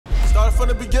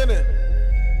from the beginning.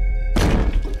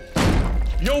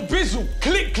 Yo, Bizzle,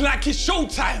 click like it's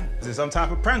showtime. Is it some type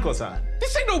of prank or something?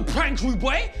 This ain't no prank, rude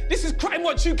boy. This is Crime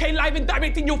Watch UK live and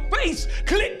direct in your face.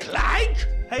 Click like.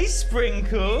 Hey,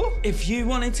 Sprinkle. If you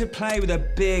wanted to play with a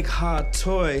big, hard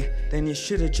toy, then you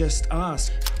should have just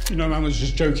asked. You know, man was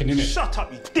just joking, innit? Shut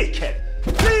up, you dickhead.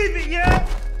 Leave it, yeah?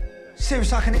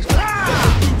 Seriously, I can explain.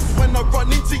 When I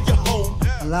run into your home.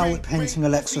 Allow it, Painting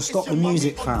Alexa. Stop the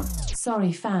music, fam.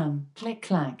 Sorry, fam. Click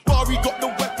clack. Barry got the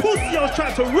wet Pussy, I was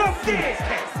trying to rub this.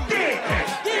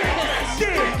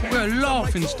 We're a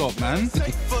laughing stock, man.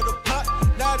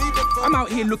 I'm out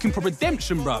here looking for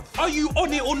redemption, bruv. Are you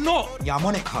on it or not? Yeah, I'm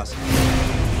on it, cuz.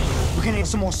 We're gonna need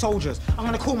some more soldiers. I'm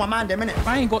gonna call my man them, innit?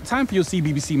 I ain't got time for your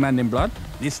CBBC man in blood.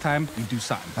 This time, we do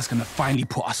something that's gonna finally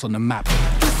put us on the map.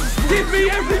 Give me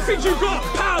everything you got.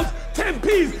 Pounds,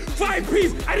 10p's,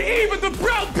 5p's, and even the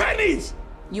brown pennies.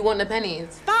 You want the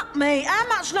pennies? Fuck me, how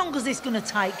much longer is this gonna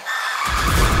take?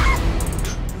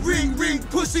 Ring, ring,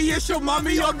 pussy, it's your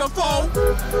mummy on the phone.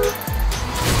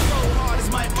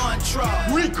 my mantra.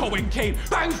 Rico and Kane,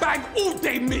 bang, bang, all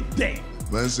day, midday.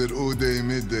 Man said all day,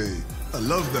 midday. I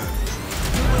love that.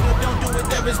 Don't do it,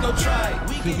 there is no try.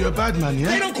 Think you're a bad man,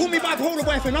 yeah? They don't call me bipolar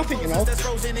boy for nothing, you know.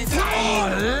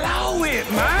 Oh, allow it,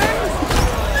 man.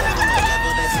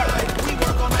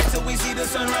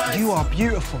 You are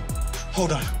beautiful.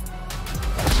 Hold on.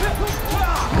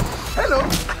 Hello.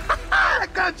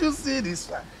 Can't you see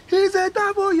this? He's a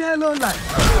double yellow light.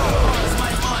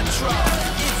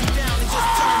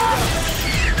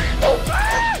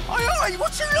 Oi,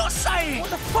 what you lot saying? What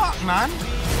the fuck, man?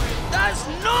 That's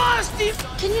nasty!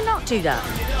 Can you not do that?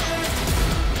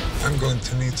 I'm going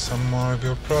to need some more of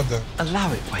your product.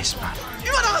 Allow it, waste man.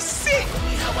 You are sick!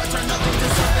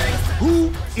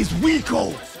 Who is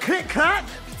Rico? Click, clack.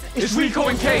 It's Rico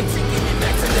and Kane.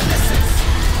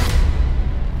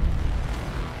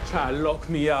 Try to lock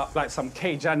me up like some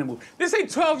cage animal. This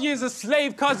ain't 12 years a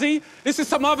slave, cuzzy. This is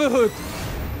Sumotherhood.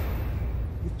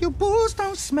 Your balls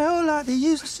don't smell like they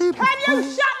used to. Can you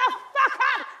shut the